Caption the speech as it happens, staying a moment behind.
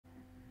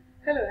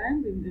Hello, I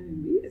am Bindu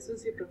MB,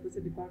 Associate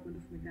Professor, Department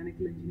of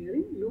Mechanical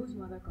Engineering, Lewis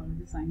Mother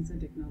College of Science and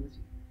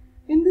Technology.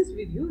 In this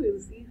video, we will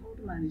see how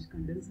to manage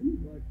contents in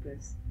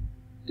WordPress.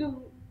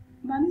 To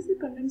manage the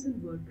contents in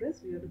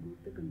WordPress, we have to go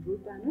to the control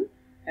panel,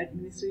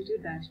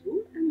 administrative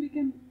dashboard, and we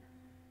can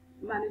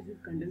manage the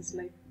contents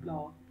like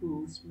blog,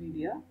 post,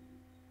 media,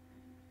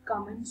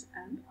 comments,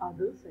 and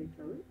other site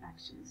level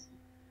actions.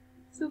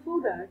 So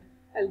for that,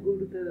 I'll go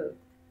to the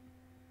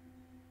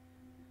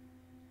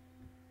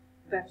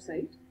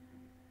website.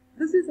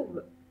 This is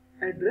the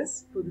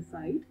address for the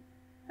site,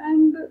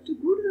 and to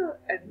go to the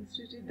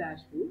administrative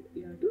dashboard,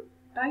 you have to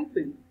type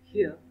in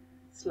here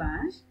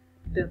 /wp-admin.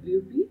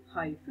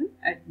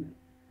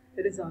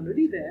 It is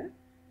already there.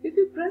 If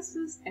you press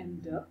this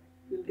enter,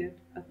 you'll get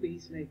a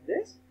page like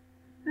this,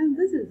 and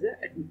this is the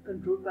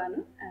control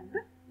panel, and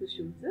this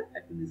shows the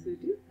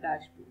administrative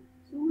dashboard.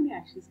 So many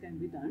actions can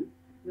be done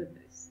with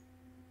this.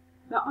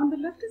 Now on the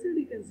left side,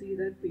 you can see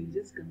that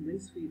pages,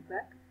 comments,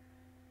 feedback,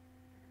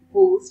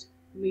 post,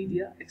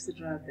 media,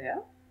 etc. are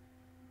there.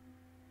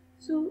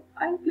 So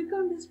I'll click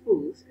on this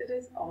post. It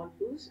is all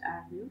post,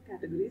 add new,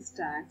 categories,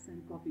 tags,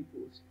 and copy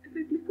post. If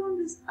I click on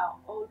this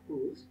all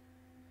post,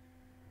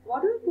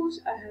 whatever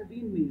post I have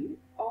been made,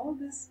 all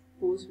this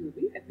post will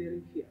be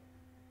appearing here.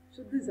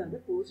 So these are the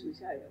posts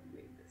which I have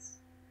made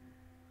this.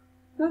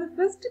 Now the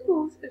first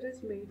post, it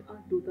is made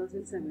on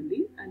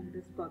 2017 and it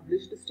is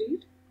published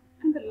state,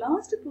 and the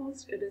last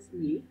post it is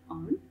made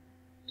on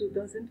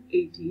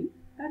 2018,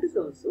 that is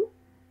also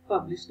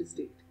published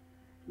state.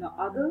 Now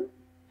other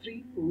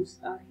three posts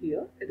are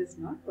here. It is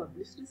not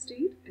published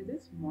state, it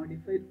is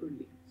modified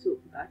only. So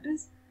that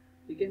is,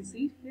 you can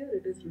see here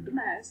it is written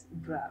as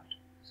draft.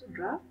 So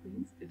draft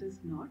means it is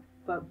not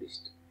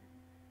published.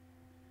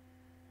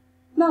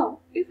 Now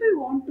if I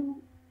want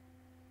to,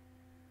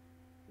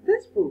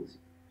 this post,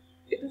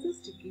 it is a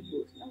sticky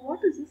post. Now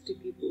what is a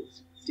sticky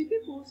post? Sticky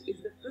post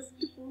is the first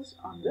post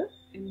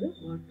in the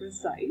WordPress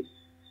site,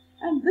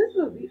 and this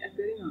will be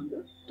appearing on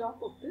the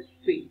top of the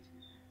page.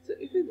 So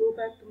if I go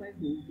back to my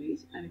home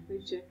page and if I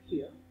check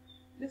here,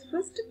 this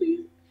first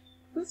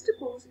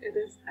post, it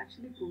is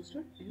actually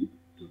posted in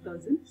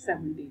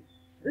 2017.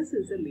 This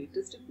is the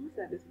latest post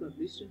that is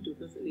published in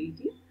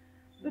 2018.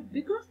 But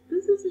because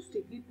this is a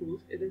sticky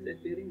post, it is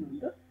appearing on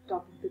the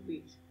top of the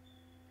page.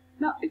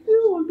 Now if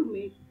you want to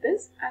make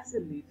this as the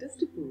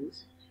latest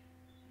post,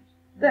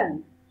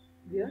 then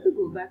we have to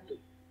go back to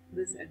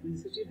this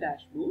administrative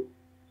dashboard,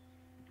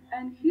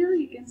 and here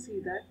you can see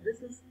that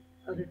this is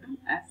written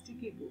as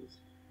sticky post.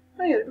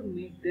 Now you have to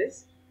make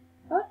this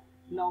a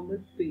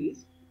normal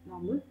page,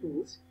 normal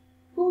post.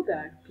 For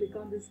that, click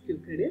on this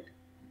quick edit,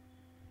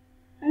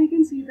 and you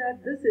can see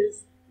that this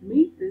is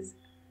make this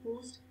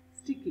post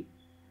sticky.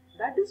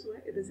 That is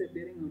why it is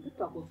appearing on the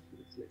top of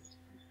this list.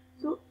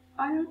 So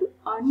I have to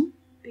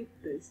untick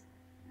this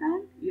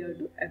and you have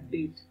to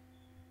update.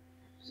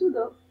 So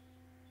the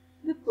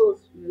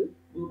post will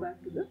go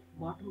back to the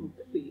bottom of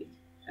the page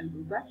and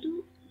go back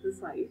to the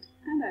site,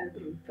 and I have to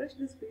refresh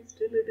this page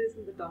till it is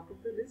in the top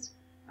of the list.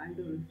 I have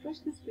to refresh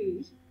this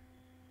page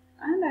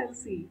and I will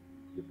see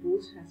the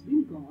post has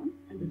been gone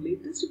and the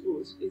latest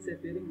post is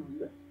appearing on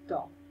the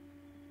top.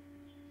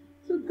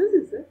 So this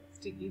is a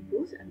sticky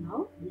post, and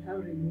now we have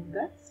removed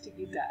that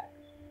sticky tag.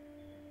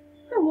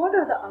 Now what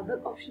are the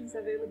other options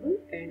available?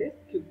 Edit,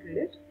 quick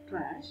edit,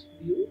 trash,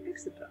 view,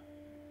 etc.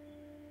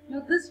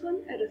 Now this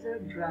one, it is a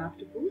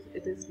draft post,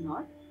 it is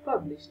not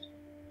published.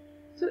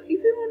 So if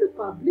you want to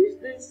publish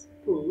this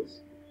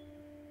post,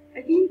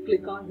 again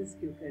click on this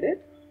quick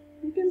edit.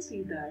 You can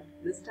see that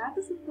the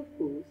status of the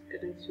post,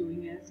 it is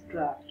showing as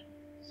draft.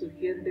 So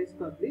here it is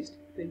published,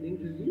 pending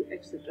review,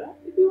 etc.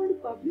 If you want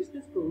to publish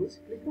this post,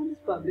 click on this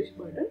publish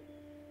button,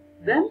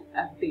 then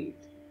update.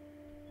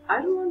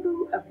 I don't want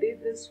to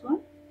update this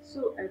one,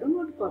 so I don't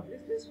want to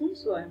publish this one,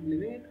 so I am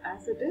leaving it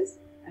as it is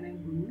and I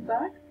am going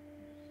back.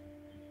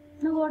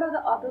 Now what are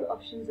the other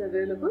options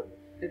available?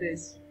 It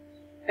is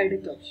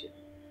edit option.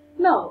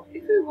 Now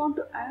if I want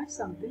to add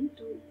something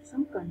to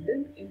some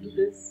content into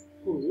this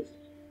post,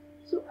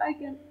 so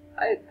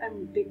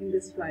I'm taking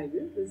this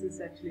flywheel. This is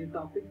actually a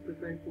topic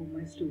prepared for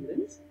my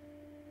students.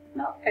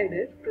 Now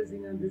edit,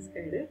 pressing on this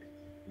edit.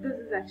 This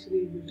is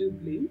actually a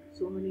YouTube link.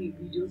 So many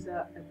videos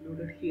are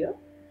uploaded here.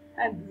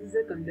 And this is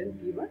a content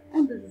keyword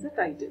and this is a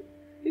title.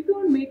 If you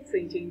want to make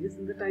some changes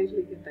in the title,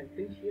 you can type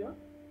in here.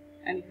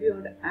 And if you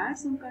want to add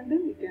some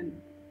content, you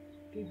can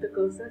keep the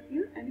cursor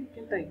here and you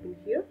can type in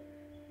here.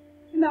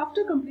 And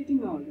after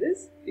completing all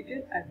this, you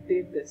can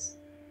update this.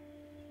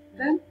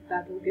 Then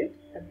that will get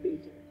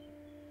updated.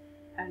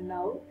 And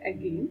now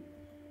again,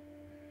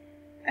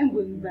 I'm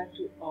going back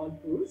to all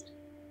post.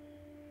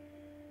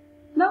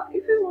 Now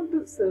if I want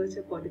to search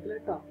a particular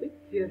topic,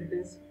 here it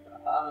is,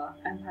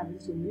 I'm having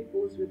so many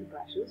posts with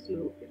ratio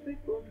slow. If I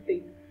want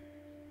to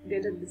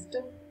get a list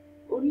of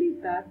only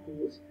that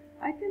post,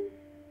 I can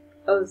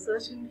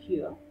search in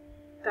here,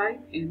 type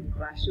in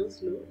ratio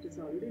slow, it is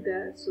already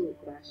there, so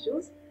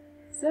ratios,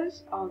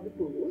 search all the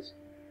posts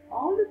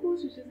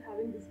which is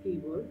having this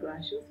keyword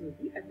ratios will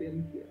be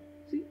appearing here.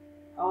 See,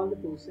 all the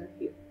posts are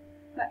here.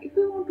 Now if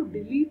you want to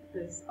delete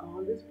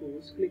all this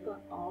post, click on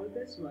all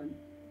this one,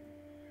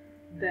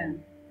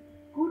 then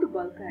go to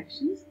bulk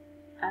actions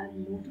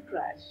and move to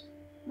trash.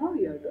 Now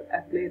you have to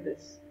apply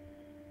this.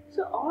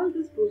 So all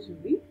this post will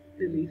be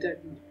deleted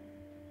now.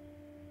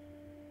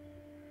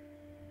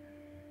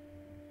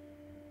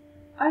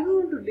 I don't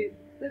want to delete,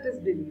 that is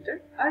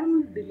deleted. I don't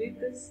want to delete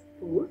this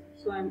post,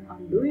 so I am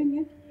undoing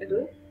it. It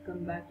will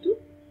come back to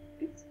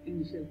its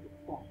initial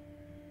form.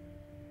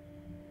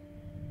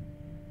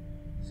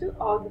 So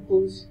all the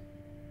posts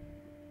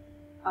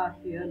are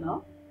here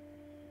now.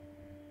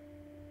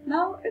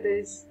 Now it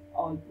is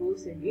all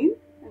posts again.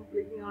 I'm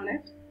clicking on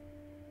it.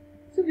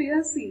 So we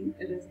are seeing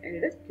it is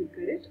edit, quick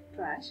edit,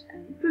 trash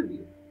and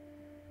preview.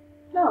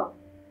 Now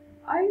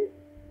I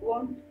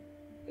want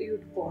you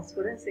to pause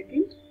for a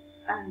second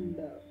and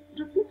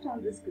reflect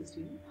on this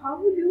question. How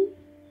will you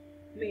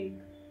make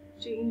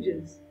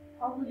changes?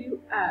 How will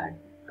you add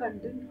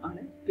content on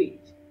a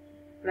page?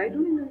 Write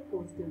down in your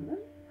post journal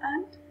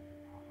and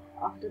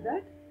after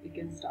that you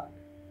can start.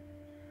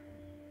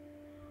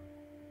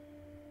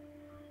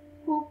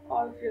 Hope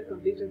all of you have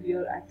completed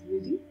your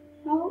activity.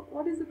 Now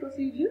what is the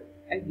procedure?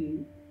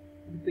 Again,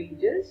 the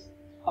pages,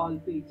 all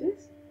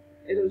pages.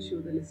 It will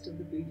show the list of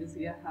the pages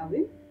we are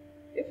having.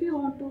 If you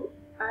want to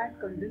add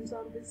contents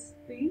on this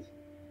page,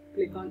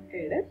 click on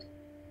edit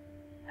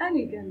and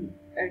you can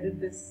edit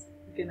this,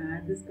 you can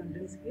add this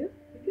contents here,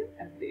 you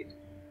can update.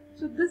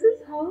 So this is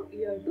how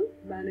you have to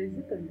manage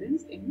the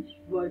contents in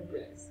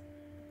WordPress.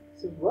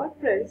 So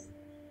WordPress,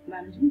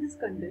 managing this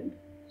content,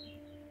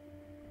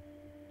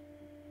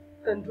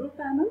 control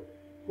panel,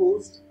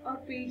 post or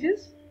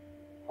pages,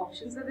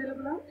 options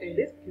available are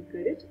edit, quick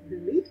edit,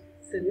 delete,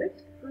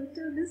 select,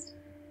 filter list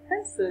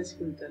and search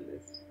filter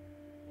list.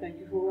 Thank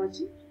you for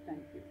watching. Thank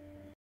you.